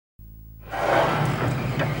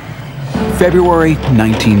February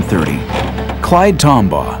 1930. Clyde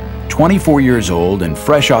Tombaugh, 24 years old and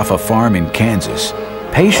fresh off a farm in Kansas,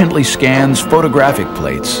 patiently scans photographic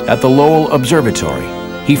plates at the Lowell Observatory.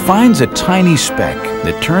 He finds a tiny speck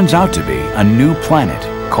that turns out to be a new planet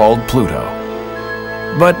called Pluto.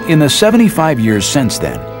 But in the 75 years since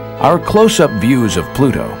then, our close-up views of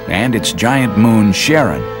Pluto and its giant moon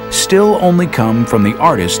Charon still only come from the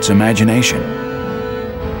artist's imagination.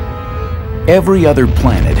 Every other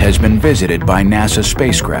planet has been visited by NASA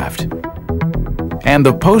spacecraft, and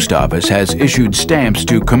the post office has issued stamps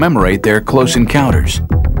to commemorate their close encounters.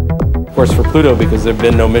 Of course, for Pluto, because there have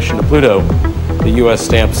been no mission to Pluto, the U.S.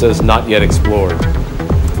 stamp says not yet explored.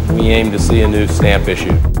 We aim to see a new stamp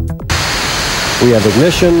issued. We have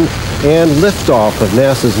ignition and liftoff of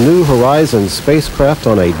NASA's New Horizons spacecraft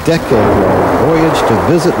on a decade-long voyage to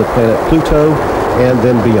visit the planet Pluto and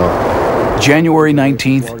then beyond. January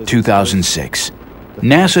 19th, 2006.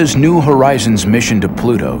 NASA's New Horizons mission to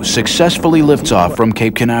Pluto successfully lifts off from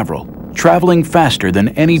Cape Canaveral, traveling faster than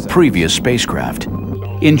any previous spacecraft.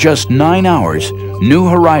 In just 9 hours, New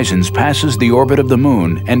Horizons passes the orbit of the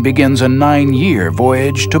Moon and begins a 9-year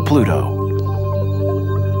voyage to Pluto.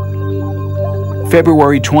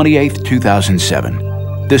 February 28, 2007.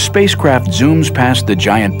 The spacecraft zooms past the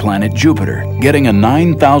giant planet Jupiter, getting a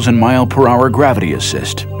 9,000-mile-per-hour gravity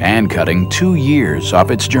assist and cutting 2 years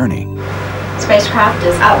off its journey. Spacecraft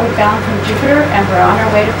is outward bound from Jupiter, and we're on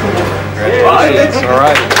our way to Pluto. Congratulations. All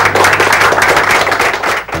right.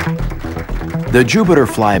 The Jupiter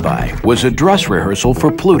flyby was a dress rehearsal for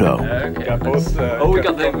Pluto.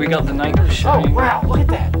 We got the night show. Oh wow, look at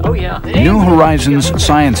that. Oh yeah. New Horizons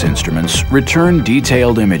science instruments return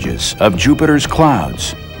detailed images of Jupiter's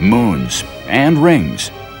clouds, moons, and rings.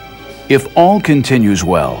 If all continues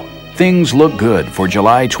well, things look good for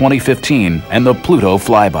July 2015 and the Pluto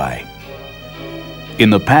flyby. In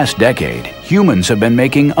the past decade, humans have been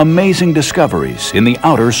making amazing discoveries in the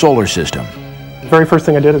outer solar system. The very first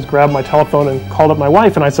thing I did is grab my telephone and called up my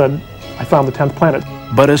wife, and I said, I found the 10th planet.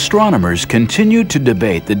 But astronomers continue to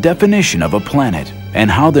debate the definition of a planet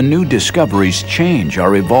and how the new discoveries change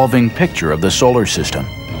our evolving picture of the solar system.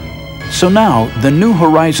 So now, the New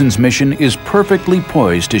Horizons mission is perfectly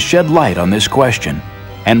poised to shed light on this question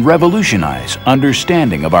and revolutionize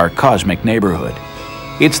understanding of our cosmic neighborhood.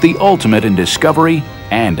 It's the ultimate in discovery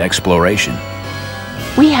and exploration.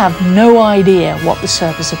 We have no idea what the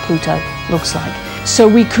surface of Pluto looks like. So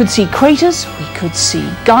we could see craters, we could see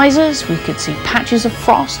geysers, we could see patches of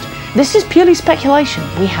frost. This is purely speculation.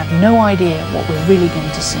 We have no idea what we're really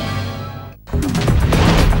going to see.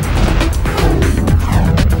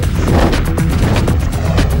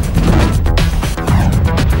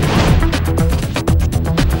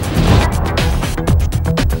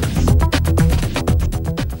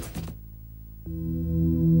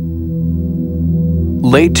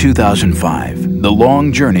 Late 2005, the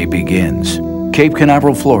long journey begins. Cape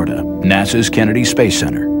Canaveral, Florida, NASA's Kennedy Space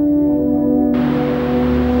Center.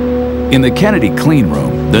 In the Kennedy clean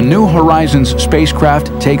room, the New Horizons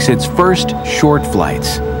spacecraft takes its first short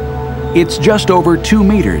flights. It's just over 2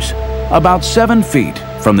 meters, about 7 feet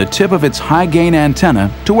from the tip of its high-gain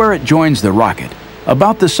antenna to where it joins the rocket,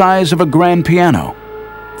 about the size of a grand piano.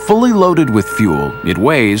 Fully loaded with fuel, it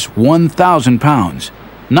weighs 1,000 pounds.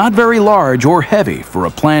 Not very large or heavy for a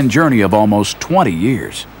planned journey of almost 20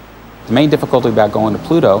 years. The main difficulty about going to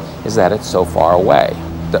Pluto is that it's so far away.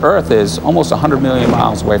 The Earth is almost 100 million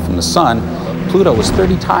miles away from the Sun. Pluto is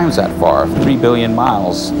 30 times that far, 3 billion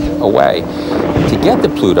miles away. To get to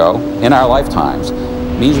Pluto in our lifetimes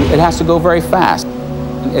means it has to go very fast.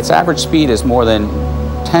 Its average speed is more than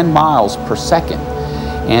 10 miles per second.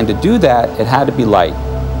 And to do that, it had to be light.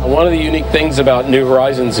 One of the unique things about New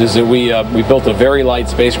Horizons is that we built a very light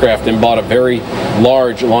spacecraft and bought a very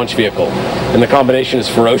large launch vehicle. And the combination is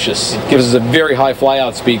ferocious. It gives us a very high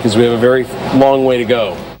flyout speed because we have a very long way to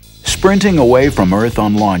go. Sprinting away from Earth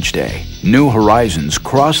on launch day, New Horizons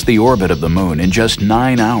crossed the orbit of the Moon in just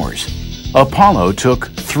 9 hours. Apollo took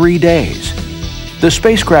 3 days. The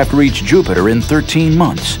spacecraft reached Jupiter in 13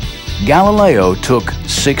 months. Galileo took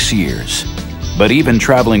 6 years. But even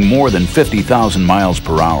traveling more than 50,000 miles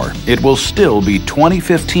per hour, it will still be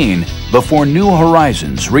 2015 before New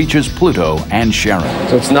Horizons reaches Pluto and Charon.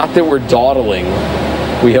 So it's not that we're dawdling,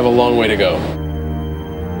 we have a long way to go.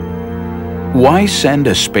 Why send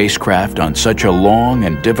a spacecraft on such a long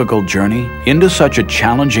and difficult journey into such a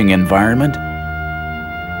challenging environment?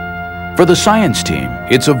 For the science team,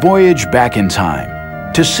 it's a voyage back in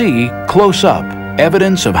time to see, close up,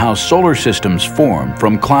 evidence of how solar systems form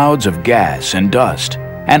from clouds of gas and dust,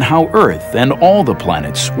 and how Earth and all the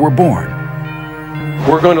planets were born.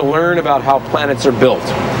 We're going to learn about how planets are built.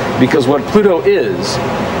 because what Pluto is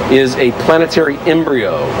a planetary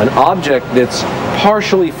embryo, an object that's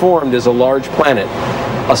partially formed as a large planet,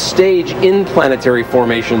 a stage in planetary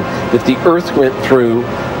formation that the Earth went through,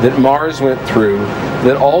 that Mars went through,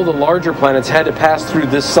 that all the larger planets had to pass through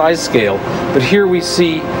this size scale. But here we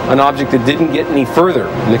see an object that didn't get any further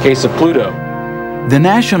in the case of Pluto. The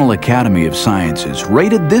National Academy of Sciences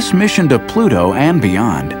rated this mission to Pluto and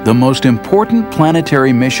beyond the most important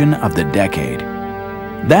planetary mission of the decade.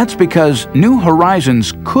 That's because New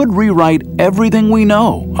Horizons could rewrite everything we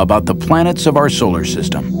know about the planets of our solar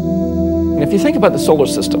system. And if you think about the solar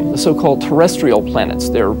system, the so-called terrestrial planets,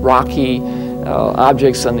 they're rocky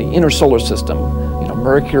objects in the inner solar system,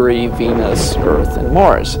 Mercury, Venus, Earth, and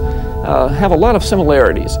Mars, have a lot of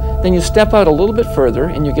similarities. Then you step out a little bit further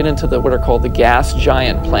and you get into what are called the gas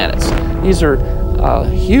giant planets. These are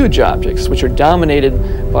huge objects which are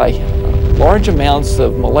dominated by large amounts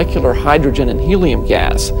of molecular hydrogen and helium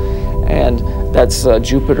gas. And that's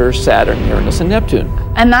Jupiter, Saturn, Uranus, and Neptune.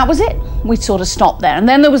 And that was it. We sort of stopped there. And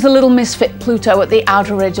then there was the little misfit Pluto at the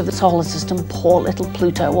outer edge of the solar system. Poor little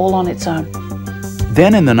Pluto, all on its own.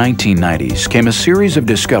 Then in the 1990s came a series of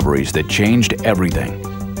discoveries that changed everything.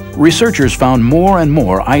 Researchers found more and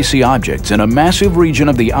more icy objects in a massive region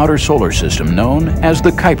of the outer solar system known as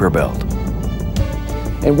the Kuiper belt.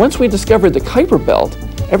 And once we discovered the Kuiper belt,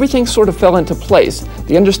 everything sort of fell into place.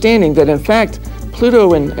 The understanding that in fact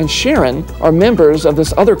Pluto and Charon are members of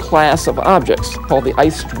this other class of objects called the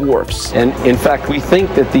ice dwarfs. And in fact, we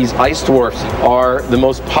think that these ice dwarfs are the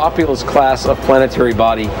most populous class of planetary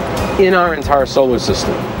body in our entire solar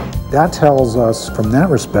system. That tells us, from that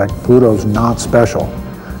respect, Pluto's not special.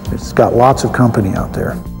 It's got lots of company out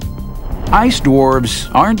there. Ice dwarfs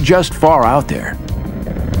aren't just far out there.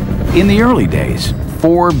 In the early days,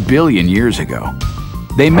 4 billion years ago,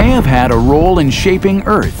 they may have had a role in shaping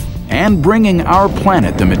Earth and bringing our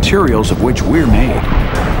planet the materials of which we're made.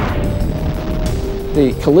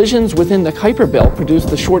 The collisions within the Kuiper belt produce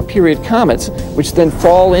the short period comets, which then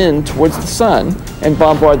fall in towards the sun and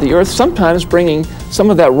bombard the Earth, sometimes bringing some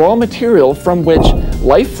of that raw material from which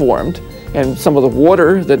life formed and some of the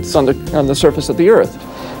water that's on the surface of the Earth.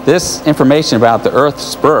 This information about the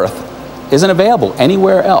Earth's birth isn't available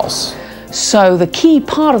anywhere else. So the key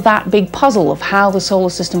part of that big puzzle of how the solar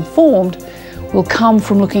system formed will come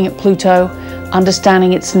from looking at Pluto,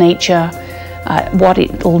 understanding its nature, what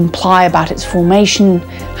it will imply about its formation,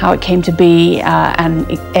 how it came to be, and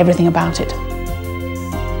everything about it.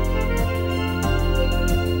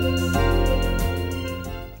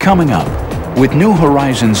 Coming up, with New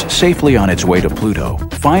Horizons safely on its way to Pluto,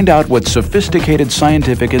 find out what sophisticated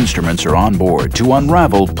scientific instruments are on board to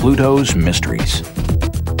unravel Pluto's mysteries.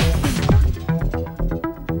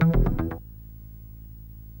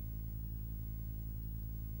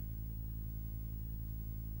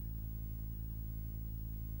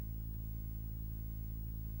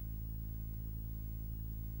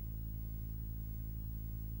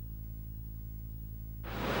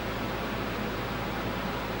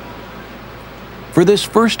 For this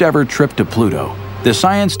first ever trip to Pluto, the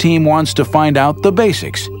science team wants to find out the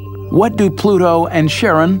basics. What do Pluto and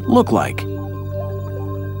Charon look like?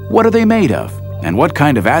 What are they made of, and what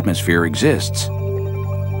kind of atmosphere exists?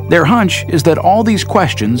 Their hunch is that all these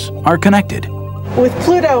questions are connected. With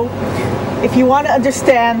Pluto, if you want to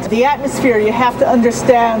understand the atmosphere, you have to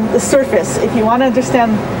understand the surface. If you want to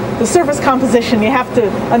understand the surface composition, you have to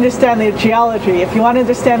understand the geology. If you want to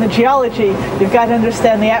understand the geology, you've got to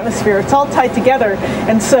understand the atmosphere. It's all tied together,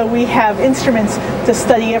 and so we have instruments to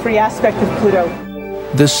study every aspect of Pluto.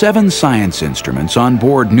 The 7 science instruments on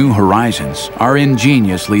board New Horizons are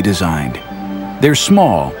ingeniously designed. They're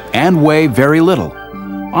small and weigh very little.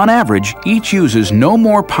 On average, each uses no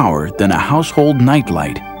more power than a household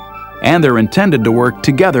nightlight, and they're intended to work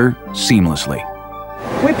together seamlessly.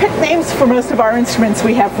 We picked names for most of our instruments.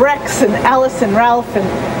 We have Rex and Alice and Ralph,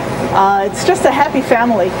 and it's just a happy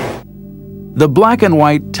family. The black and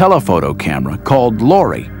white telephoto camera called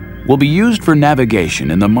Lori will be used for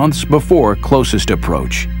navigation in the months before closest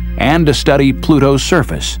approach and to study Pluto's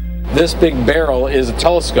surface. This big barrel is a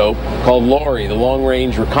telescope called LORI, the Long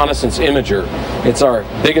Range Reconnaissance Imager. It's our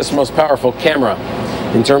biggest, most powerful camera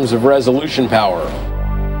in terms of resolution power.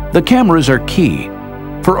 The cameras are key.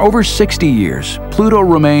 For over 60 years, Pluto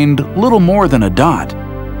remained little more than a dot,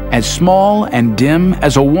 as small and dim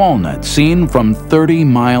as a walnut seen from 30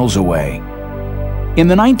 miles away. In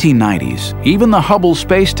the 1990s, even the Hubble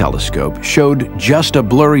Space Telescope showed just a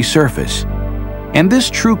blurry surface. And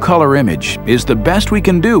this true color image is the best we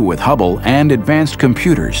can do with Hubble and advanced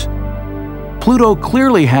computers. Pluto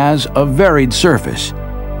clearly has a varied surface,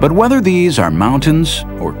 but whether these are mountains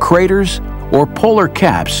or craters or polar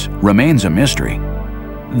caps remains a mystery.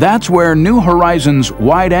 That's where New Horizons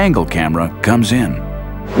wide-angle camera comes in.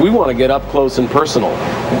 We want to get up close and personal.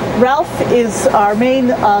 Ralph is our main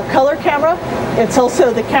color camera. It's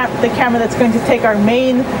also the camera that's going to take our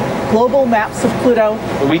main global maps of Pluto.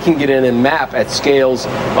 We can get in and map at scales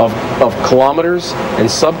of kilometers and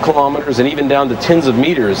sub-kilometers and even down to tens of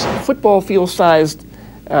meters. Football field-sized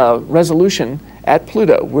resolution at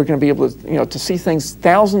Pluto. We're going to be able to, to see things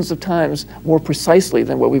thousands of times more precisely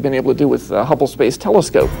than what we've been able to do with the Hubble Space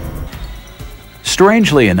Telescope.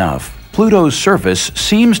 Strangely enough, Pluto's surface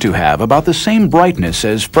seems to have about the same brightness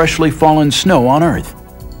as freshly fallen snow on Earth.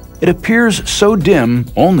 It appears so dim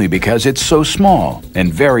only because it's so small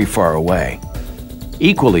and very far away.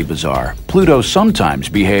 Equally bizarre, Pluto sometimes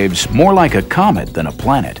behaves more like a comet than a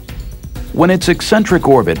planet. When its eccentric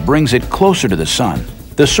orbit brings it closer to the Sun,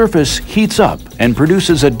 the surface heats up and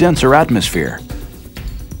produces a denser atmosphere.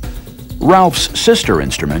 Ralph's sister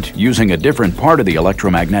instrument, using a different part of the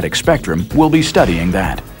electromagnetic spectrum, will be studying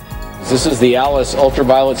that. This is the ALICE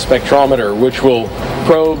ultraviolet spectrometer, which will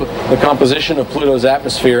probe the composition of Pluto's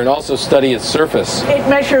atmosphere and also study its surface. It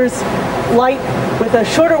measures light with a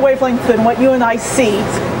shorter wavelength than what you and I see.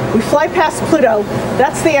 We fly past Pluto,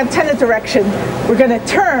 that's the antenna direction. We're going to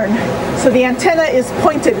turn, so the antenna is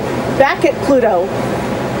pointed back at Pluto,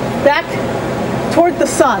 back toward the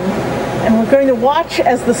Sun. And we're going to watch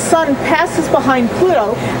as the Sun passes behind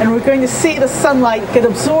Pluto, and we're going to see the sunlight get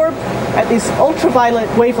absorbed at these ultraviolet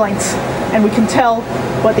wavelengths, and we can tell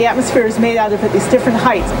what the atmosphere is made out of at these different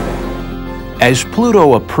heights. As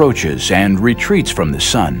Pluto approaches and retreats from the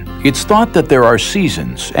Sun, it's thought that there are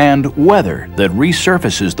seasons and weather that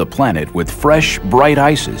resurfaces the planet with fresh, bright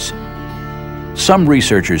ices. Some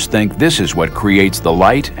researchers think this is what creates the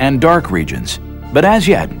light and dark regions, but as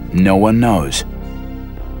yet, no one knows.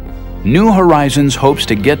 New Horizons hopes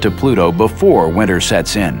to get to Pluto before winter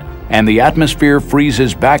sets in, and the atmosphere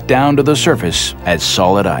freezes back down to the surface as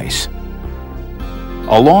solid ice.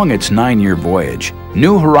 Along its 9-year voyage,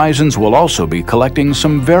 New Horizons will also be collecting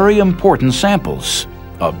some very important samples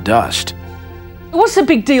of dust. What's the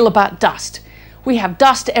big deal about dust? We have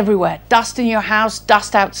dust everywhere. Dust in your house,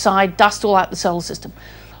 dust outside, dust all out the solar system.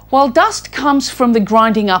 Well, dust comes from the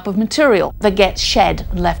grinding up of material that gets shed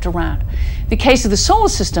and left around. In the case of the solar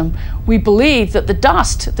system, we believe that the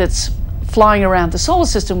dust that's flying around the solar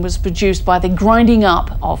system was produced by the grinding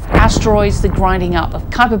up of asteroids, the grinding up of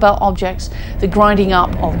Kuiper belt objects, the grinding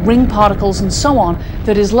up of ring particles and so on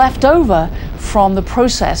that is left over from the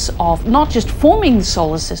process of not just forming the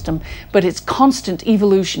solar system, but its constant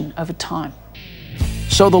evolution over time.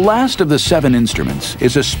 So the last of the 7 instruments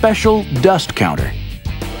is a special dust counter.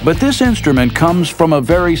 But this instrument comes from a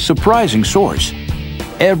very surprising source.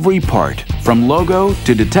 Every part, from logo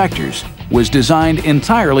to detectors, was designed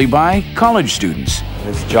entirely by college students.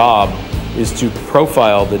 Its job is to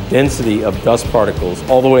profile the density of dust particles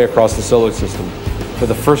all the way across the solar system for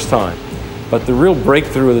the first time. But the real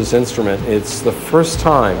breakthrough of this instrument, it's the first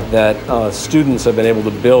time that students have been able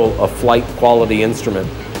to build a flight quality instrument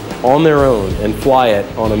on their own and fly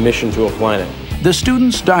it on a mission to a planet. The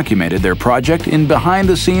students documented their project in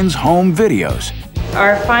behind-the-scenes home videos.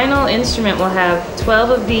 Our final instrument will have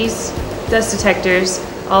 12 of these dust detectors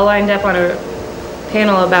all lined up on a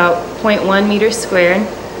panel about 0.1 meters squared.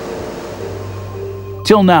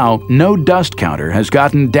 Till now, no dust counter has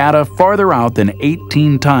gotten data farther out than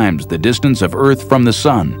 18 times the distance of Earth from the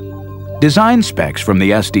Sun. Design specs from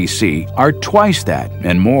the SDC are twice that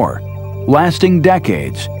and more, lasting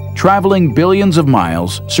decades, traveling billions of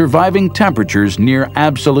miles, surviving temperatures near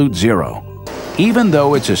absolute zero. Even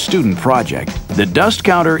though it's a student project, the dust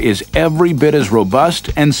counter is every bit as robust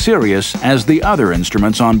and serious as the other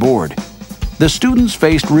instruments on board. The students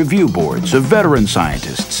faced review boards of veteran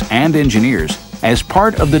scientists and engineers as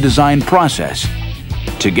part of the design process.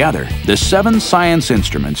 Together, the 7 science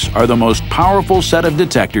instruments are the most powerful set of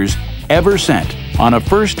detectors ever sent on a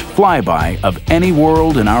first flyby of any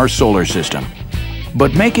world in our solar system.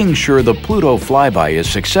 But making sure the Pluto flyby is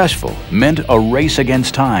successful meant a race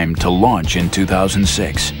against time to launch in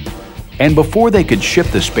 2006. And before they could ship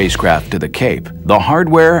the spacecraft to the Cape, the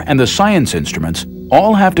hardware and the science instruments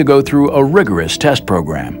all have to go through a rigorous test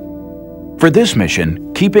program. For this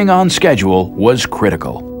mission, keeping on schedule was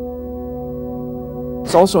critical.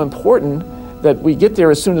 It's also important that we get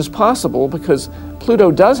there as soon as possible because Pluto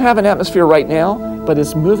does have an atmosphere right now, but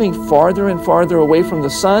it's moving farther and farther away from the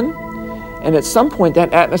Sun. And at some point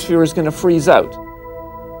that atmosphere is going to freeze out.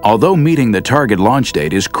 Although meeting the target launch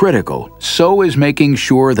date is critical, so is making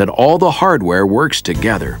sure that all the hardware works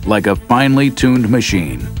together like a finely tuned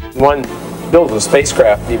machine. One builds a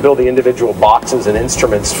spacecraft, you build the individual boxes and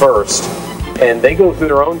instruments first, and they go through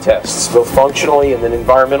their own tests, both functionally and then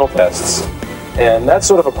environmental tests. And that's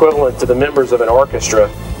sort of equivalent to the members of an orchestra,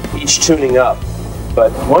 each tuning up.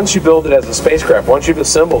 But once you build it as a spacecraft, once you've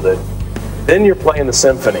assembled it, then you're playing the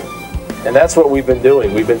symphony. And that's what we've been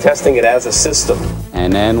doing. We've been testing it as a system.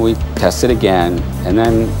 And then we test it again, and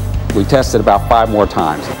then we tested about 5 more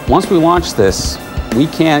times. Once we launch this, we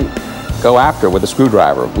can't go after it with a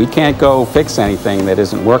screwdriver. We can't go fix anything that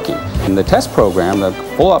isn't working. And the test program, the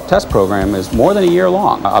full-up test program, is more than a year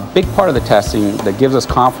long. A big part of the testing that gives us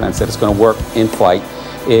confidence that it's going to work in flight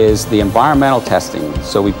is the environmental testing.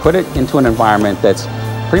 So we put it into an environment that's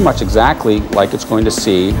pretty much exactly like it's going to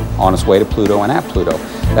see on its way to Pluto and at Pluto.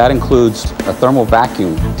 That includes a thermal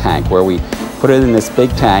vacuum tank where we put it in this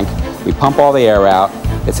big tank, we pump all the air out,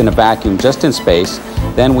 it's in a vacuum just in space,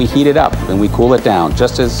 then we heat it up and we cool it down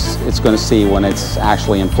just as it's going to see when it's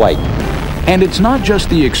actually in flight. And it's not just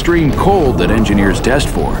the extreme cold that engineers test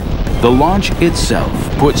for. The launch itself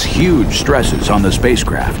puts huge stresses on the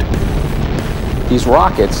spacecraft. These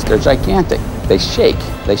rockets, they're gigantic. They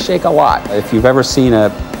shake a lot. If you've ever seen a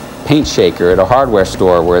paint shaker at a hardware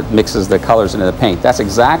store where it mixes the colors into the paint, that's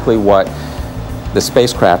exactly what the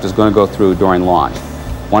spacecraft is going to go through during launch.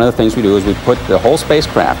 One of the things we do is we put the whole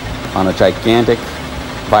spacecraft on a gigantic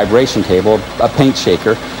vibration table, a paint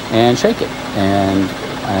shaker, and shake it.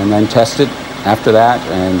 And then test it after that,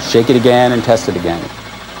 and shake it again and test it again.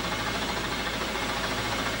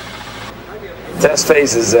 Test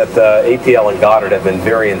phases at APL and Goddard have been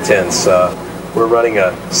very intense. We're running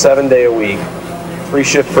a 7-day-a-week,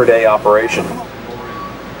 3-shift-per-day operation.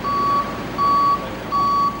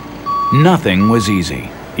 Nothing was easy.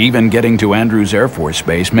 Even getting to Andrews Air Force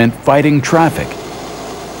Base meant fighting traffic.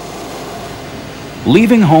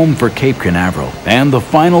 Leaving home for Cape Canaveral and the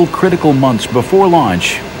final critical months before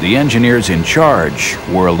launch, the engineers in charge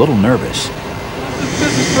were a little nervous.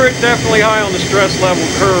 This is definitely high on the stress level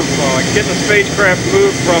curve. Getting the spacecraft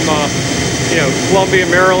moved from Columbia,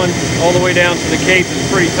 Maryland, all the way down to the Cape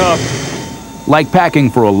is pretty tough. Like packing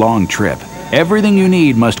for a long trip, everything you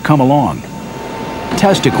need must come along.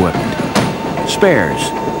 Test equipment, spares,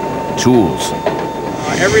 tools.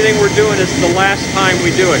 Everything we're doing is the last time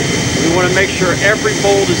we do it. We want to make sure every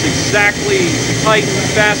bolt is exactly tightened,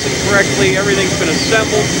 fastened correctly, everything's been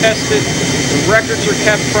assembled, tested, the records are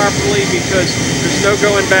kept properly because there's no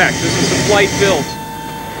going back. This is a flight build.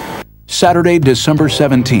 Saturday, December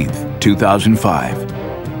 17th,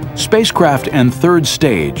 2005. Spacecraft and third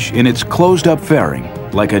stage in its closed-up fairing,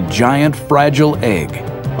 like a giant fragile egg,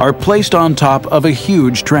 are placed on top of a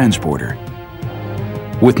huge transporter.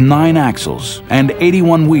 With 9 axles and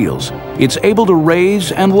 81 wheels, it's able to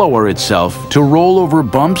raise and lower itself to roll over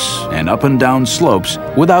bumps and up and down slopes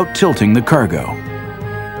without tilting the cargo.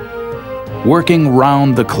 Working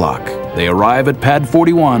round the clock, they arrive at Pad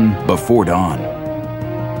 41 before dawn.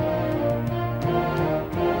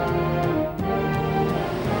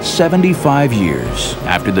 "75 years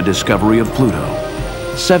after the discovery of Pluto,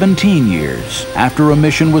 17 years after a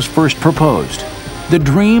mission was first proposed, the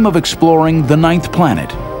dream of exploring the 9th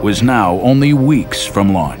planet was now only weeks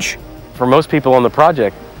from launch." For most people on the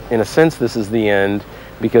project, in a sense, this is the end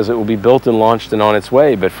because it will be built and launched and on its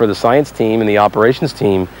way. But for the science team and the operations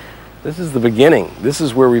team, this is the beginning. This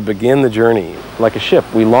is where we begin the journey. Like a ship,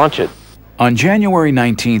 we launch it. On January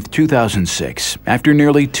 19, 2006, after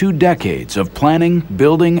nearly 2 decades of planning,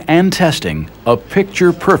 building, and testing, a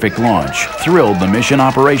picture-perfect launch thrilled the mission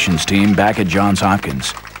operations team back at Johns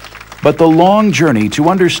Hopkins. But the long journey to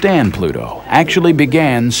understand Pluto actually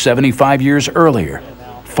began 75 years earlier,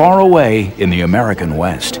 far away in the American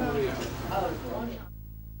West.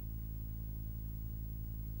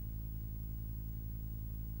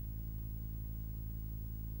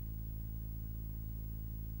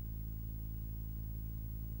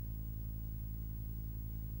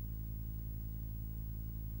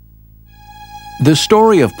 The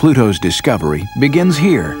story of Pluto's discovery begins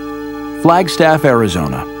here, Flagstaff,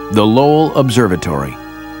 Arizona, the Lowell Observatory.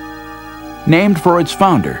 Named for its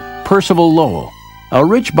founder, Percival Lowell, a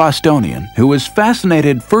rich Bostonian who was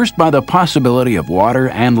fascinated first by the possibility of water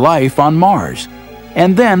and life on Mars,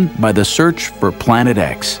 and then by the search for Planet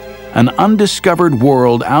X, an undiscovered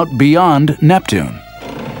world out beyond Neptune.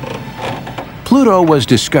 Pluto was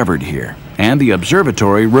discovered here, and the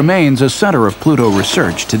observatory remains a center of Pluto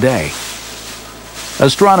research today.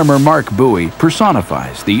 Astronomer Mark Bowie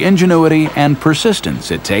personifies the ingenuity and persistence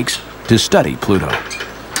it takes to study Pluto.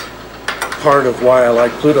 Part of why I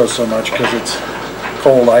like Pluto so much, because it's a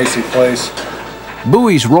cold, icy place.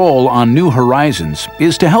 Bowie's role on New Horizons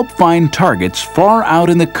is to help find targets far out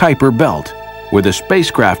in the Kuiper belt, where the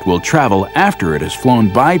spacecraft will travel after it has flown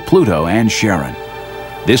by Pluto and Charon.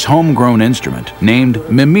 This homegrown instrument, named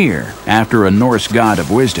Mimir after a Norse god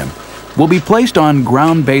of wisdom, will be placed on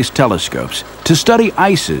ground-based telescopes to study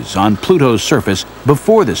ices on Pluto's surface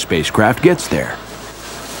before the spacecraft gets there.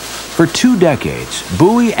 For 2 decades,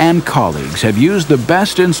 Bowie and colleagues have used the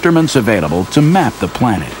best instruments available to map the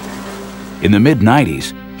planet. In the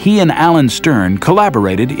mid-90s, he and Alan Stern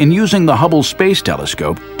collaborated in using the Hubble Space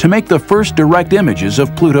Telescope to make the first direct images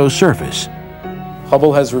of Pluto's surface.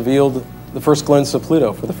 Hubble has revealed the first glimpse of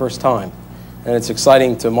Pluto for the first time, and it's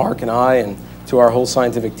exciting to Mark and I and to our whole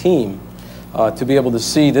scientific team to be able to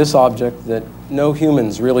see this object that no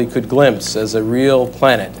humans really could glimpse as a real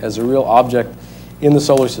planet, as a real object in the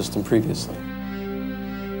solar system previously.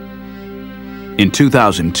 In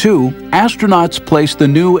 2002, astronauts placed the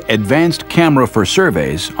new Advanced Camera for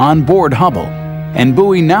Surveys on board Hubble, and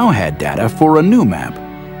Bowie now had data for a new map.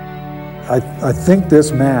 I think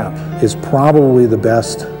this map is probably the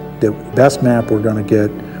best map we're going to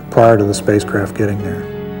get prior to the spacecraft getting there.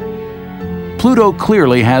 Pluto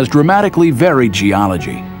clearly has dramatically varied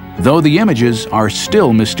geology, though the images are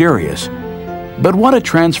still mysterious. But what a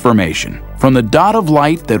transformation from the dot of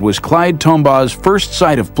light that was Clyde Tombaugh's first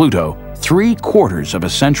sight of Pluto 3/4 of a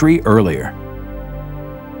century earlier.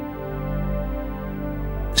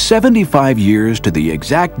 75 years to the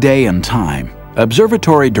exact day and time,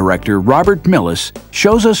 Observatory Director Robert Millis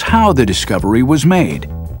shows us how the discovery was made.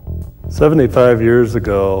 75 years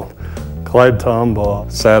ago, Clyde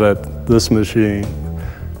Tombaugh sat at this machine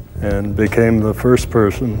and became the first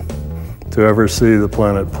person to ever see the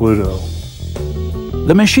planet Pluto.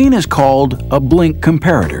 The machine is called a blink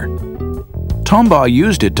comparator. Tombaugh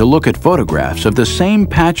used it to look at photographs of the same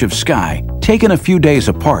patch of sky taken a few days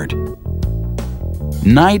apart.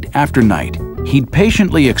 Night after night, he'd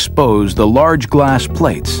patiently expose the large glass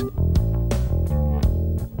plates.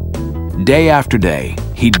 Day after day,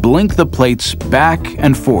 he'd blink the plates back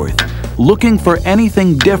and forth, looking for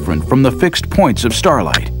anything different from the fixed points of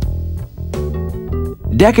starlight.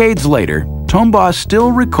 Decades later, Tombaugh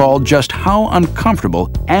still recalled just how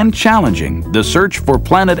uncomfortable and challenging the search for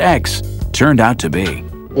Planet X turned out to be.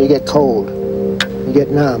 You get cold, you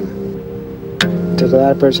get numb. It took a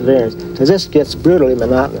lot of perseverance, because this gets brutally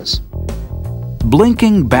monotonous.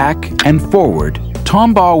 Blinking back and forward,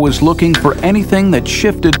 Tombaugh was looking for anything that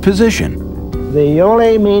shifted position. The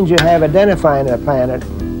only means you have identifying a planet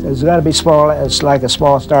is going to be small. It's like a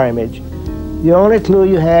small star image. The only clue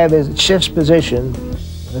you have is it shifts position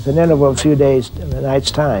with an interval of a few days in a night's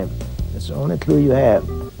time. That's the only clue you have.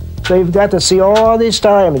 So you've got to see all these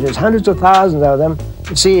star images, hundreds of thousands of them,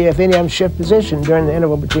 to see if any of them shift position during the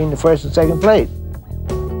interval between the first and second plate.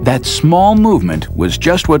 That small movement was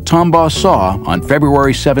just what Tombaugh saw on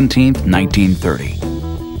February 17, 1930.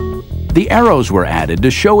 The arrows were added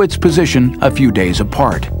to show its position a few days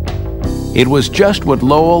apart. It was just what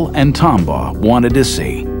Lowell and Tombaugh wanted to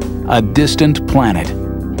see, a distant planet.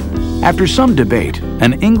 After some debate,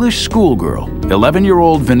 an English schoolgirl,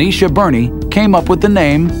 11-year-old Venetia Burney, came up with the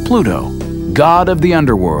name Pluto, god of the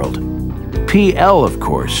underworld. PL, of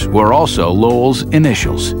course, were also Lowell's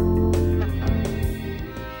initials.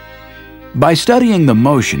 By studying the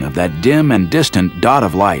motion of that dim and distant dot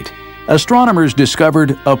of light, astronomers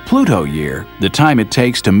discovered a Pluto year, the time it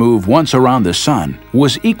takes to move once around the Sun,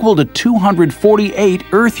 was equal to 248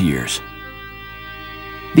 Earth years.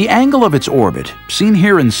 The angle of its orbit, seen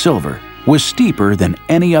here in silver, was steeper than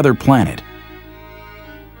any other planet.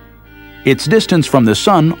 Its distance from the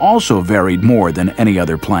Sun also varied more than any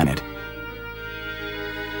other planet.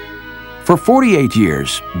 For 48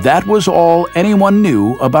 years, that was all anyone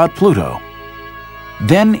knew about Pluto.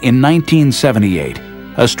 Then, in 1978,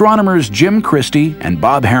 astronomers Jim Christie and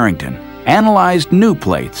Bob Harrington analyzed new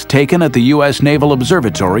plates taken at the U.S. Naval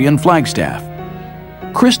Observatory in Flagstaff.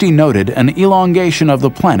 Christie noted an elongation of the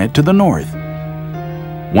planet to the north.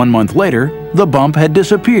 1 month later, the bump had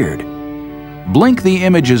disappeared. Blink the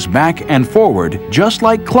images back and forward just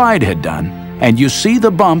like Clyde had done, and you see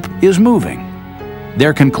the bump is moving.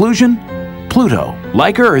 Their conclusion? Pluto,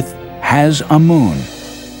 like Earth, has a moon.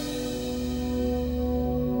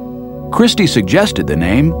 Christie suggested the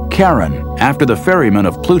name Charon after the ferryman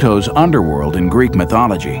of Pluto's underworld in Greek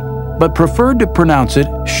mythology, but preferred to pronounce it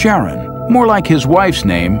Charon, more like his wife's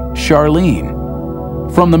name, Charlene.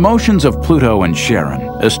 From the motions of Pluto and Charon,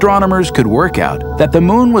 astronomers could work out that the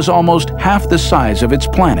moon was almost half the size of its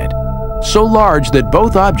planet, so large that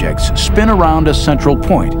both objects spin around a central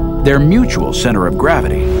point, their mutual center of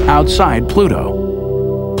gravity, outside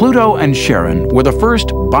Pluto. Pluto and Charon were the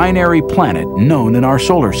first binary planet known in our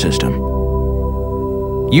solar system.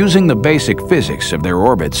 Using the basic physics of their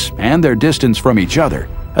orbits and their distance from each other,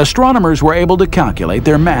 astronomers were able to calculate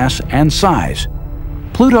their mass and size.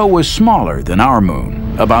 Pluto was smaller than our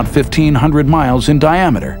moon, about 1,500 miles in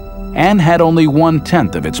diameter, and had only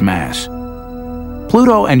 1/10 of its mass.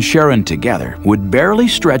 Pluto and Charon together would barely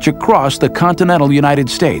stretch across the continental United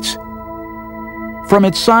States. From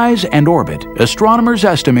its size and orbit, astronomers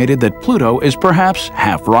estimated that Pluto is perhaps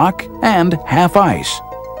half rock and half ice.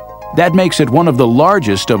 That makes it one of the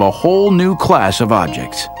largest of a whole new class of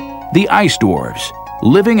objects, the ice dwarfs,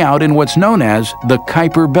 living out in what's known as the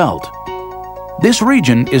Kuiper belt. This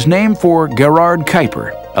region is named for Gerhard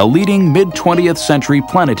Kuiper, a leading mid-20th century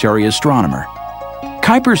planetary astronomer.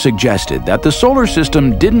 Kuiper suggested that the solar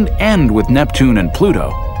system didn't end with Neptune and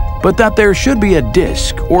Pluto, but that there should be a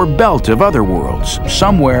disk or belt of other worlds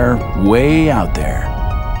somewhere way out there.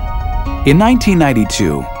 In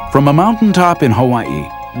 1992, from a mountaintop in Hawaii,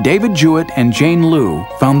 David Jewett and Jane Liu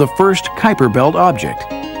found the first Kuiper belt object.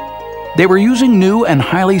 They were using new and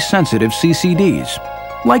highly sensitive CCDs,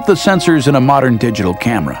 like the sensors in a modern digital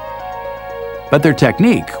camera. But their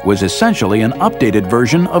technique was essentially an updated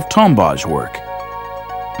version of Tombaugh's work.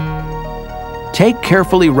 Take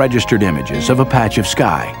carefully registered images of a patch of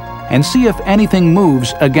sky and see if anything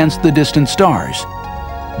moves against the distant stars.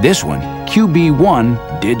 This one, QB1,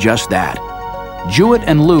 did just that. Jewett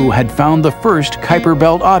and Liu had found the first Kuiper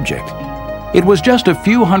belt object. It was just a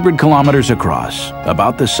few hundred kilometers across,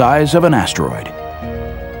 about the size of an asteroid.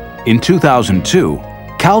 In 2002,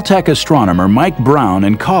 Caltech astronomer Mike Brown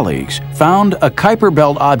and colleagues found a Kuiper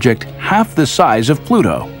belt object half the size of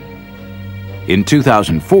Pluto. In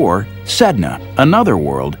 2004, Sedna, another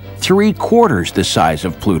world, 3/4 the size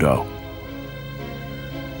of Pluto.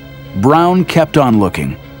 Brown kept on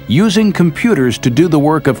looking, using computers to do the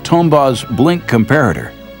work of Tombaugh's blink comparator.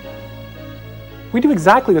 We do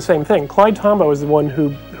exactly the same thing. Clyde Tombaugh is the one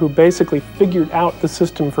who basically figured out the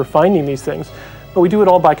system for finding these things, but we do it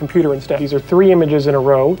all by computer instead. These are 3 images in a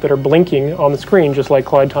row that are blinking on the screen, just like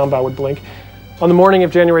Clyde Tombaugh would blink. On the morning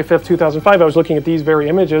of January 5th, 2005, I was looking at these very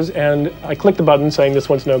images, and I clicked the button saying this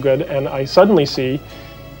one's no good, and I suddenly see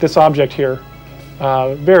this object here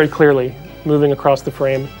very clearly moving across the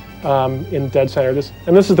frame in dead center.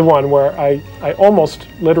 And this is the one where I almost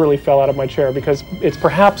literally fell out of my chair, because it's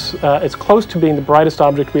perhaps it's close to being the brightest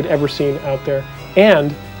object we'd ever seen out there,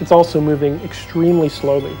 and it's also moving extremely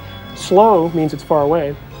slowly. Slow means it's far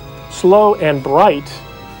away. Slow and bright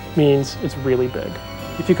means it's really big.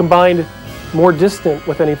 If you combined more distant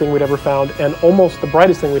with anything we'd ever found and almost the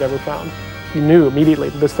brightest thing we'd ever found, you knew immediately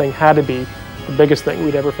that this thing had to be the biggest thing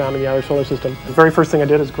we'd ever found in the outer solar system. The very first thing I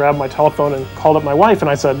did is grab my telephone and called up my wife,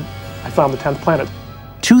 and I said, I found the 10th planet.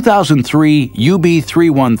 2003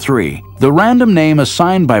 UB313, the random name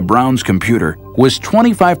assigned by Brown's computer, was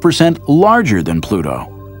 25% larger than Pluto.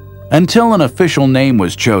 Until an official name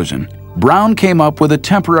was chosen, Brown came up with a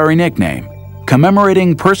temporary nickname,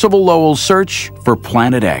 commemorating Percival Lowell's search for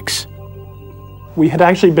Planet X. We had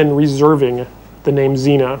actually been reserving the name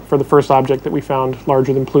Xena for the first object that we found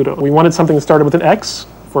larger than Pluto. We wanted something that started with an X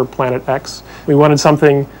for Planet X. We wanted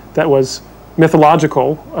something that was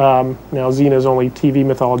mythological. Now Xena is only TV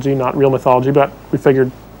mythology, not real mythology, but we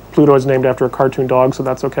figured Pluto is named after a cartoon dog, so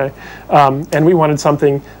that's okay. And we wanted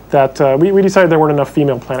something that, we decided there weren't enough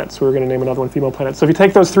female planets, so we were going to name another one female planet. So if you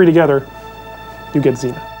take those 3 together, you get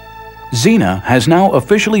Xena. Xena has now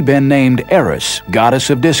officially been named Eris, goddess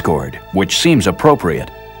of discord, which seems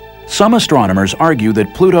appropriate. Some astronomers argue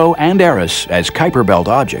that Pluto and Eris, as Kuiper belt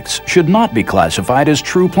objects, should not be classified as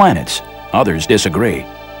true planets. Others disagree.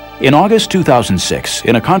 In August 2006,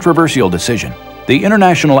 in a controversial decision, the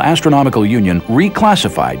International Astronomical Union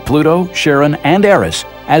reclassified Pluto, Charon, and Eris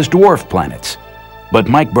as dwarf planets. But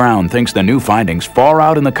Mike Brown thinks the new findings far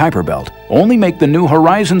out in the Kuiper belt only make the New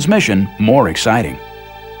Horizons mission more exciting.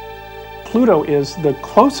 Pluto is the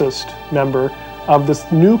closest member of this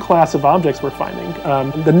new class of objects we're finding.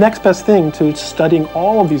 The next best thing to studying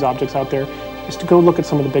all of these objects out there is to go look at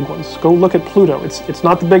some of the big ones. Go look at Pluto. It's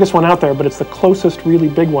not the biggest one out there, but it's the closest really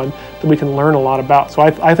big one that we can learn a lot about. So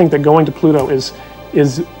I think that going to Pluto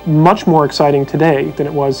is much more exciting today than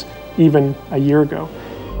it was even a year ago.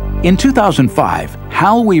 In 2005,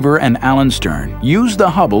 Hal Weaver and Alan Stern used the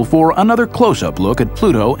Hubble for another close-up look at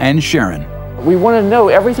Pluto and Charon. We want to know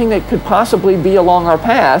everything that could possibly be along our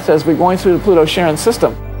path as we're going through the Pluto-Charon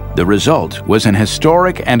system. The result was an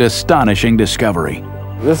historic and astonishing discovery.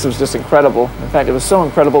 This was just incredible. In fact, it was so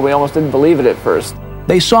incredible we almost didn't believe it at first.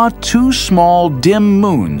 They saw 2 small, dim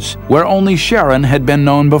moons where only Charon had been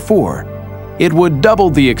known before. It would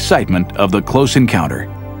double the excitement of the close encounter.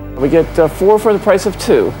 We get 4 for the price of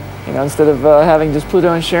 2. You know, instead of having just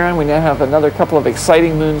Pluto and Charon, we now have another couple of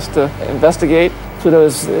exciting moons to investigate. Pluto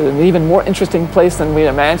is an even more interesting place than we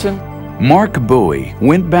imagined. Mark Bowie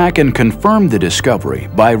went back and confirmed the discovery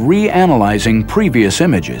by reanalyzing previous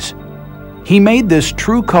images. He made this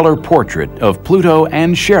true color portrait of Pluto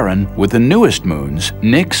and Charon with the newest moons,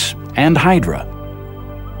 Nix and Hydra.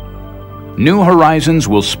 New Horizons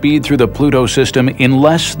will speed through the Pluto system in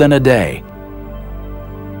less than a day.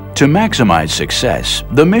 To maximize success,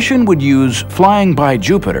 the mission would use flying by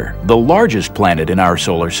Jupiter, the largest planet in our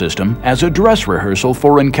solar system, as a dress rehearsal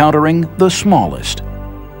for encountering the smallest.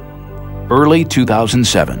 Early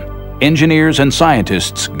 2007, engineers and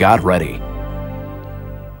scientists got ready.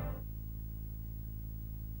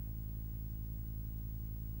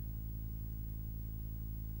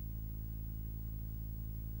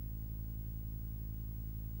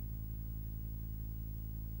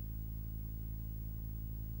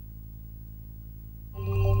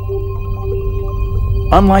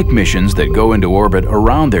 Unlike missions that go into orbit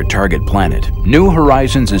around their target planet, New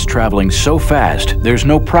Horizons is traveling so fast there's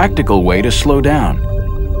no practical way to slow down.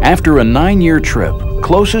 After a 9-year trip,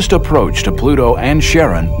 closest approach to Pluto and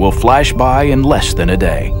Charon will flash by in less than a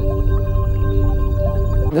day.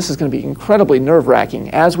 This is going to be incredibly nerve-wracking.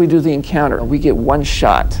 As we do the encounter, we get one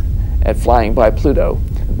shot at flying by Pluto.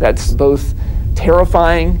 That's both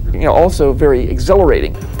terrifying, also very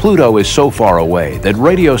exhilarating. Pluto is so far away that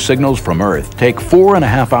radio signals from Earth take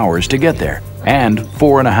 4.5 hours to get there, and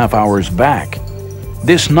 4.5 hours back.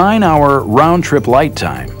 This 9-hour round-trip light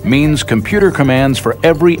time means computer commands for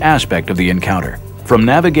every aspect of the encounter, from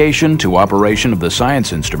navigation to operation of the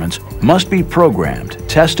science instruments, must be programmed,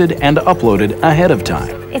 tested, and uploaded ahead of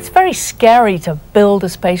time. It's very scary to build a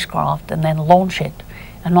spacecraft and then launch it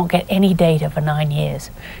and not get any data for 9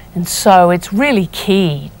 years. And so it's really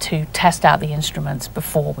key to test out the instruments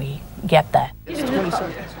before we get there.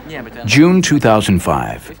 June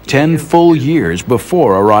 2005, 10 full years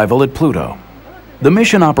before arrival at Pluto. The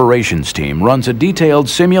mission operations team runs a detailed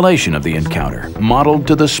simulation of the encounter, modeled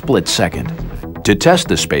to the split second. To test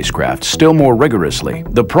the spacecraft still more rigorously,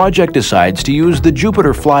 the project decides to use the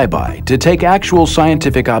Jupiter flyby to take actual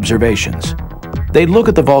scientific observations. They'd look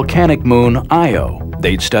at the volcanic moon Io.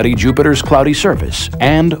 They'd study Jupiter's cloudy surface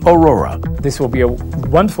and aurora. This will be a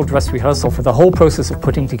wonderful dress rehearsal for the whole process of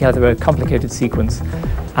putting together a complicated sequence.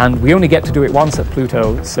 And we only get to do it once at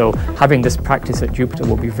Pluto, so having this practice at Jupiter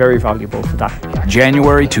will be very valuable for that.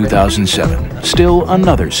 January 2007, still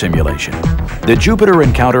another simulation. The Jupiter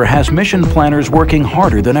encounter has mission planners working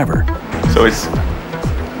harder than ever. So it's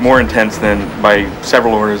more intense than, by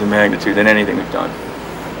several orders of magnitude, than anything we've done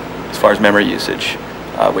as far as memory usage,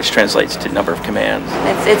 which translates to number of commands.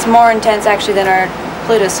 It's more intense actually than our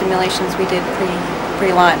Pluto simulations we did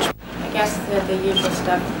pre-launch. I guess the usual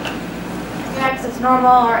stuff. Axis normal,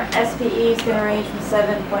 our SPE is going to range from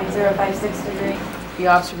 7.056 degrees. The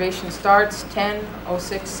observation starts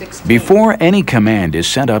 10:06:16. Before any command is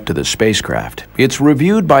sent up to the spacecraft, it's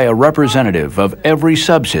reviewed by a representative of every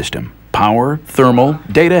subsystem, power, thermal,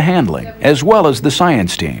 data handling, as well as the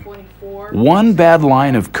science team. One bad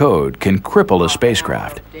line of code can cripple a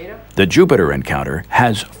spacecraft. The Jupiter encounter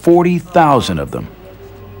has 40,000 of them.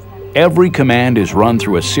 Every command is run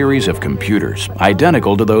through a series of computers,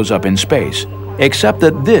 identical to those up in space, except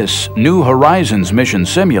that this New Horizons mission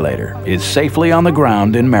simulator is safely on the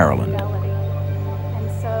ground in Maryland.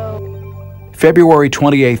 February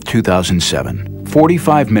 28, 2007,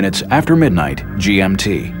 45 minutes after midnight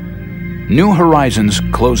GMT. New Horizons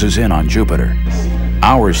closes in on Jupiter.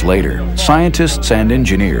 Hours later, scientists and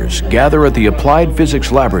engineers gather at the Applied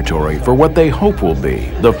Physics Laboratory for what they hope will be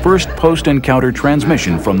the first post-encounter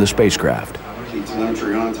transmission from the spacecraft.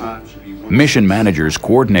 Mission managers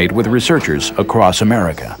coordinate with researchers across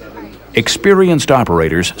America. Experienced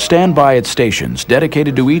operators stand by at stations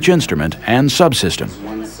dedicated to each instrument and subsystem.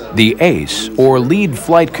 The ACE, or Lead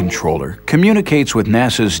Flight Controller, communicates with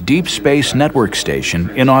NASA's Deep Space Network Station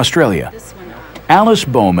in Australia. Alice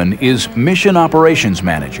Bowman is Mission Operations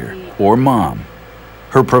Manager, or MOM.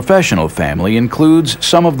 Her professional family includes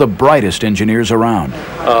some of the brightest engineers around.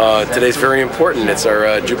 Today's very important. It's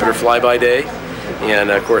our Jupiter flyby day.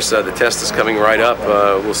 And of course, the test is coming right up.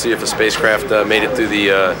 We'll see if the spacecraft made it through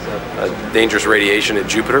the dangerous radiation at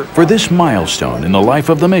Jupiter. For this milestone in the life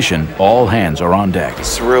of the mission, all hands are on deck.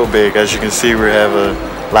 It's real big. As you can see, we have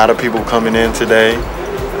a lot of people coming in today,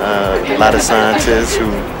 a lot of scientists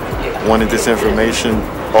who wanted this information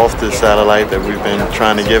off the satellite that we've been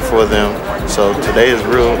trying to get for them. So today is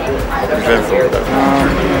real eventful.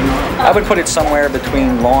 I would put it somewhere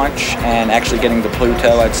between launch and actually getting to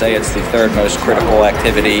Pluto. I'd say it's the third most critical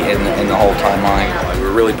activity in the whole timeline.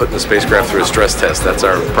 We're really putting the spacecraft through a stress test. That's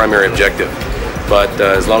our primary objective. But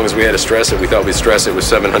as long as we had to stress it, we thought we'd stress it with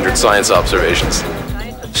 700 science observations.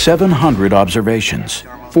 700 observations.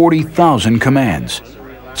 40,000 commands.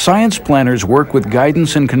 Science planners work with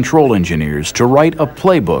guidance and control engineers to write a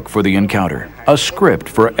playbook for the encounter, a script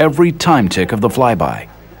for every time tick of the flyby.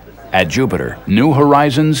 At Jupiter, New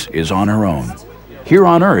Horizons is on her own. Here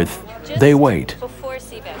on Earth, they wait.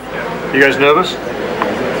 You guys nervous?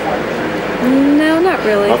 No, not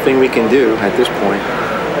really. Nothing we can do at this point.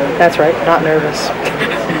 That's right, not nervous.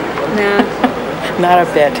 Nah. Not a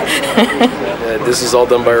bit. This is all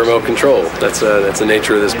done by remote control. That's the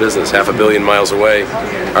nature of this business. 500 million miles away,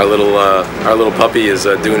 our little puppy is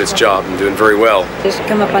doing its job and doing very well. Just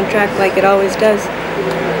come up on track like it always does.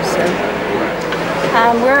 So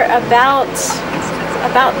we're about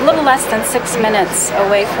a little less than 6 minutes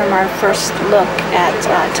away from our first look at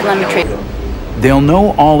telemetry. They'll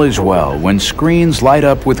know all is well when screens light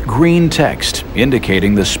up with green text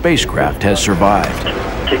indicating the spacecraft has survived.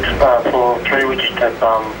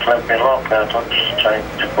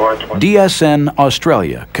 DSN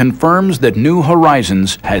Australia confirms that New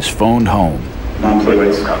Horizons has phoned home. Pluto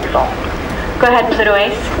Ace. Go ahead, Pluto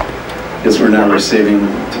Ace. Yes, we're now receiving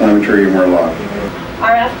telemetry and we're locked.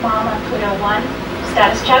 RF mom on Pluto 1.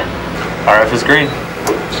 Status check. RF is green.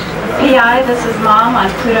 PI, this is mom on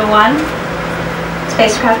Pluto 1.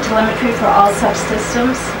 Spacecraft telemetry for all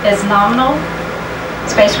subsystems is nominal.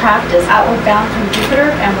 Spacecraft is outward bound from Jupiter,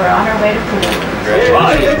 and we're on our way to Pluto.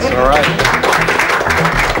 Congratulations. All right.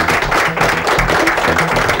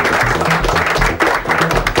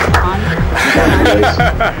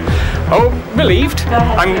 Oh, relieved.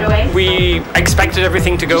 We expected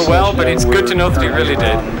everything to go well, but it's good to know that it really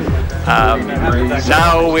did.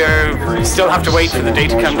 Now we still have to wait for the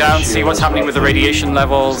data to come down, see what's happening with the radiation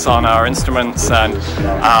levels on our instruments, and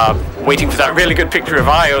waiting for that really good picture of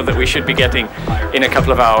Io that we should be getting in a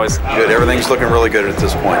couple of hours. Good. Everything's looking really good at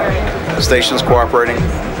this point. The station's cooperating.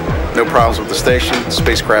 No problems with the station. The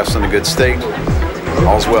spacecraft's in a good state.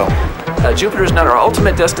 All's well. Jupiter's not our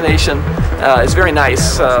ultimate destination. It's very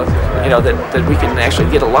nice, that we can actually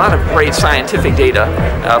get a lot of great scientific data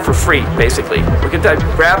for free, basically. We get that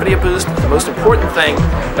gravity boost, the most important thing,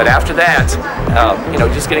 but after that,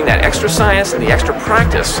 just getting that extra science and the extra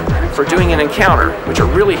practice for doing an encounter, which are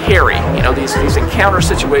really hairy. These encounter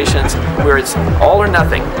situations where it's all or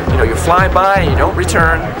nothing. You fly by and you don't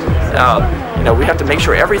return. We have to make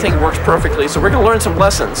sure everything works perfectly, so we're going to learn some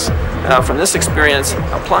lessons from this experience,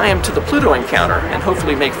 apply them to the Pluto encounter, and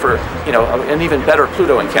hopefully make for, an even better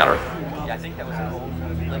Pluto encounter.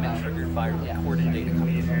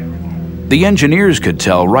 The engineers could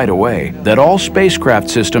tell right away that all spacecraft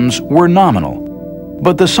systems were nominal,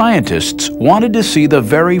 but the scientists wanted to see the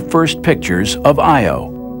very first pictures of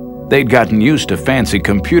Io. They'd gotten used to fancy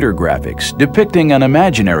computer graphics depicting an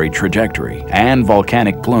imaginary trajectory and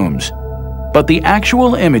volcanic plumes. But the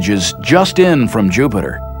actual images just in from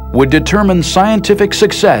Jupiter would determine scientific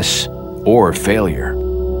success or failure.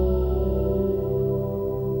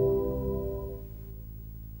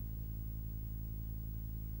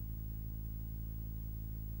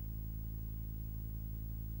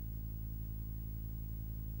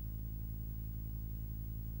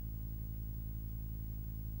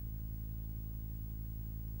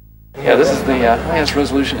 Yeah, this is the highest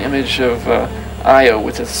resolution image of Io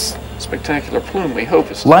with its spectacular plume, we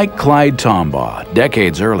hope. Like Clyde Tombaugh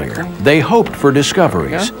decades earlier, they hoped for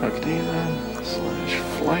discoveries.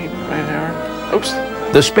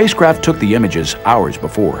 The spacecraft took the images hours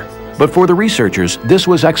before, but for the researchers, this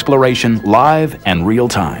was exploration live and real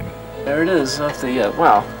time. There it is, off the,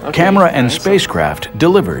 wow. Okay. Camera and spacecraft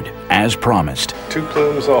delivered as promised. 2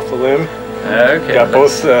 plumes off the limb. Okay. Got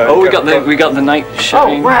both. We got the night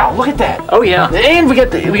shipping. Oh wow! Look at that. Oh yeah. And we got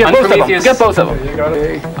both of them. We got both of them.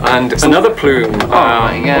 And another plume.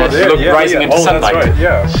 Rising into sunlight. That's right,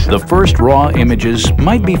 yes. The first raw images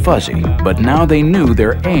might be fuzzy, but now they knew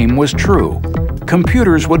their aim was true.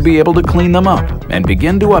 Computers would be able to clean them up and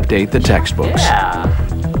begin to update the textbooks. Yeah.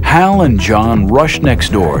 Hal and John rushed next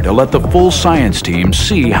door to let the full science team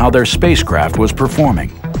see how their spacecraft was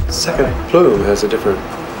performing. The second plume has a different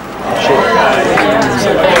shape.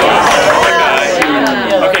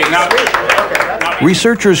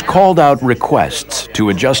 Researchers called out requests to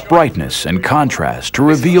adjust brightness and contrast to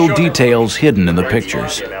reveal details hidden in the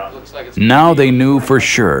pictures. Now they knew for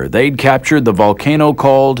sure they'd captured the volcano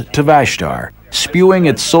called Tvashtar, spewing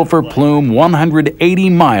its sulfur plume 180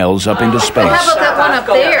 miles up into space. How about that one up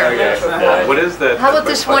there? What is that? How about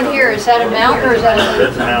this one here? Is that a mountain or is that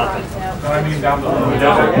a mountain?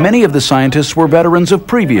 Many of the scientists were veterans of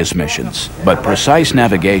previous missions, but precise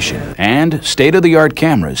navigation and state-of-the-art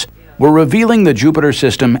cameras were revealing the Jupiter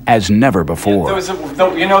system as never before. There was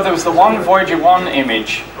the one Voyager 1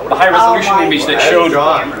 image, the high-resolution image that showed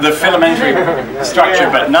the filamentary structure,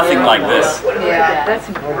 but nothing like this. Yeah, that's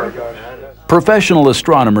Professional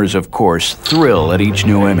astronomers, of course, thrill at each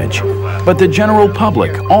new image, but the general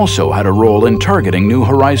public also had a role in targeting New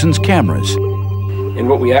Horizons cameras. And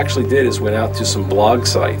what we actually did is went out to some blog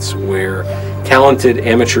sites where talented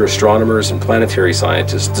amateur astronomers and planetary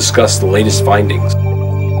scientists discussed the latest findings.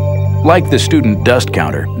 Like the student dust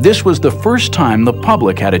counter, this was the first time the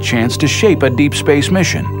public had a chance to shape a deep space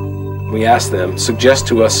mission. We asked them, suggest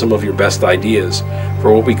to us some of your best ideas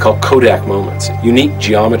for what we call Kodak moments, unique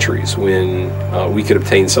geometries when we could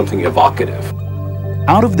obtain something evocative.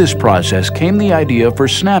 Out of this process came the idea for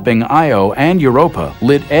snapping Io and Europa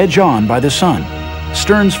lit edge-on by the sun.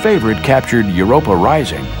 Stern's favorite captured Europa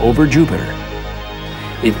rising over Jupiter.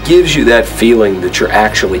 It gives you that feeling that you're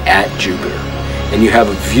actually at Jupiter, and you have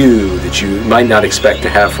a view that you might not expect to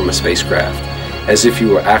have from a spacecraft, as if you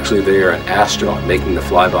were actually there, an astronaut making the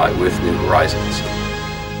flyby with New Horizons.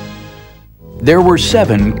 There were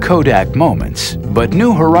 7 Kodak moments, but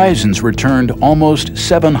New Horizons returned almost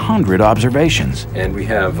 700 observations. And we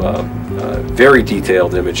have very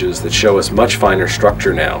detailed images that show us much finer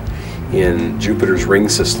structure now in Jupiter's ring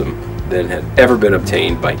system than had ever been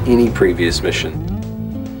obtained by any previous mission.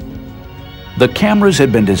 The cameras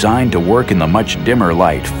had been designed to work in the much dimmer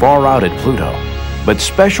light far out at Pluto, but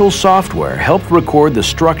special software helped record the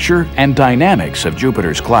structure and dynamics of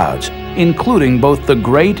Jupiter's clouds, including both the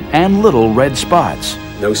great and little red spots.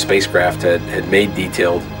 No spacecraft had made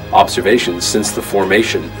detailed observations since the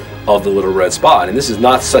formation of the little red spot. And this is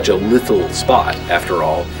not such a little spot, after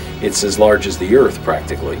all. It's as large as the Earth,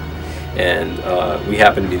 practically. And we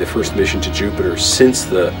happen to be the first mission to Jupiter since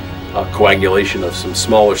the coagulation of some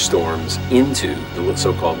smaller storms into the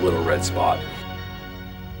so-called little red spot.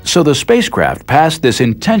 So the spacecraft passed this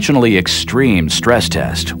intentionally extreme stress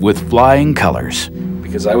test with flying colors.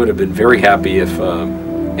 Because I would have been very happy if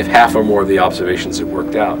half or more of the observations had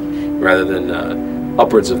worked out, rather than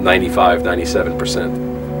upwards of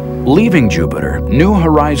 95–97%. Leaving Jupiter, New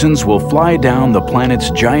Horizons will fly down the planet's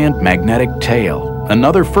giant magnetic tail,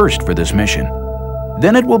 another first for this mission.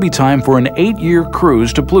 Then it will be time for an 8-year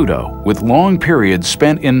cruise to Pluto, with long periods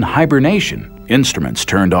spent in hibernation, instruments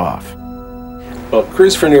turned off. Well,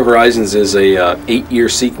 Cruise for New Horizons is a 8-year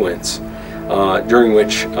sequence during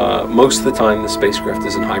which most of the time the spacecraft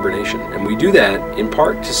is in hibernation. And we do that in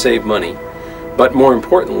part to save money, but more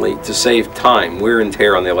importantly to save time, wear and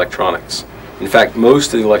tear on the electronics. In fact,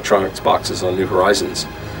 most of the electronics boxes on New Horizons,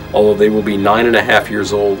 although they will be 9.5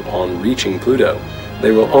 years old on reaching Pluto,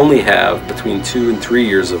 they will only have between 2 and 3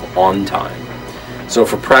 years of on time. So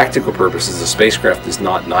for practical purposes, the spacecraft is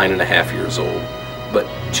not 9.5 years old, but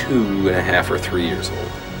 2.5 or 3 years old.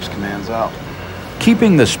 Commands out.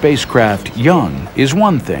 Keeping the spacecraft young is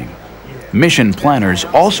one thing. Mission planners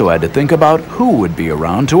also had to think about who would be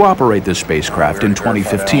around to operate the spacecraft in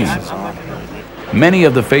 2015. Many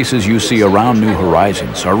of the faces you see around New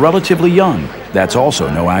Horizons are relatively young. That's also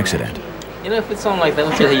no accident. You know, if it's something like that,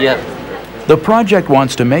 let's say you have. The project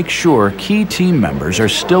wants to make sure key team members are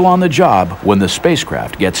still on the job when the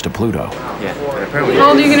spacecraft gets to Pluto. Yeah. How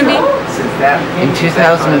old are you going to be? In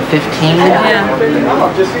 2015? Yeah.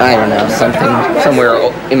 I don't know, somewhere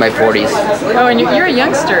in my 40s. Oh, and you're a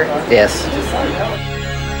youngster. Yes.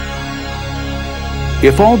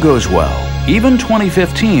 If all goes well, even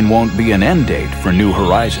 2015 won't be an end date for New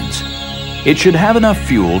Horizons. It should have enough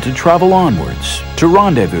fuel to travel onwards, to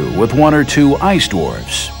rendezvous with 1 or 2 ice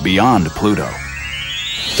dwarfs beyond Pluto.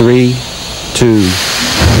 3, 2,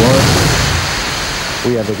 1.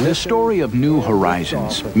 The story of New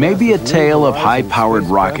Horizons may be a tale of high-powered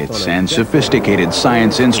rockets and sophisticated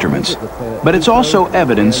science instruments, but it's also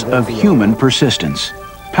evidence of human persistence,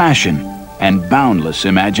 passion, and boundless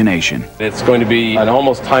imagination. It's going to be an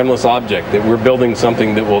almost timeless object, that we're building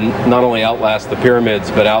something that will not only outlast the pyramids,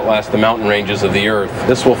 but outlast the mountain ranges of the Earth.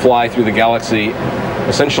 This will fly through the galaxy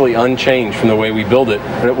essentially unchanged from the way we build it,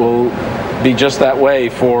 and it will be just that way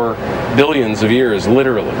for billions of years,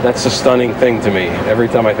 literally. That's a stunning thing to me every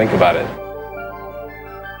time I think about it.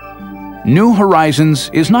 New Horizons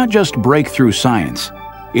is not just breakthrough science.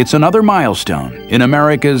 It's another milestone in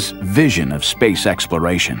America's vision of space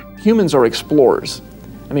exploration. Humans are explorers.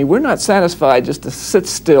 I mean, we're not satisfied just to sit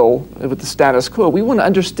still with the status quo. We want to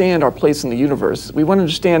understand our place in the universe. We want to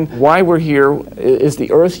understand why we're here. Is the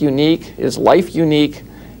Earth unique? Is life unique?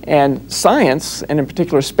 And science, and in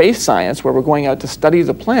particular space science, where we're going out to study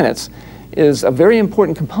the planets, is a very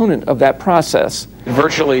important component of that process.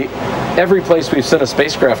 Virtually every place we've sent a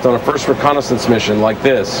spacecraft on a first reconnaissance mission like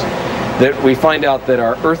this that we find out that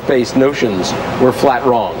our Earth-based notions were flat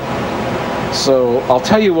wrong. So I'll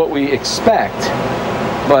tell you what we expect,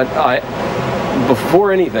 but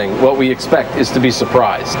before anything, what we expect is to be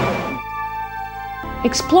surprised.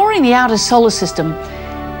 Exploring the outer solar system,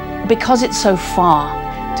 because it's so far,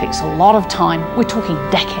 takes a lot of time. We're talking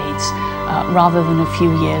decades rather than a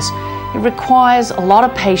few years. It requires a lot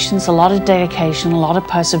of patience, a lot of dedication, a lot of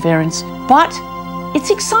perseverance, but it's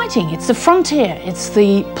exciting. It's the frontier. It's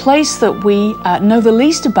the place that we know the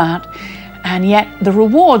least about, and yet the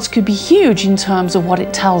rewards could be huge in terms of what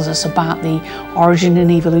it tells us about the origin and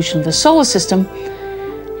evolution of the solar system.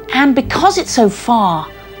 And because it's so far,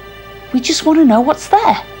 we just want to know what's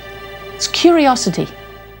there. It's curiosity.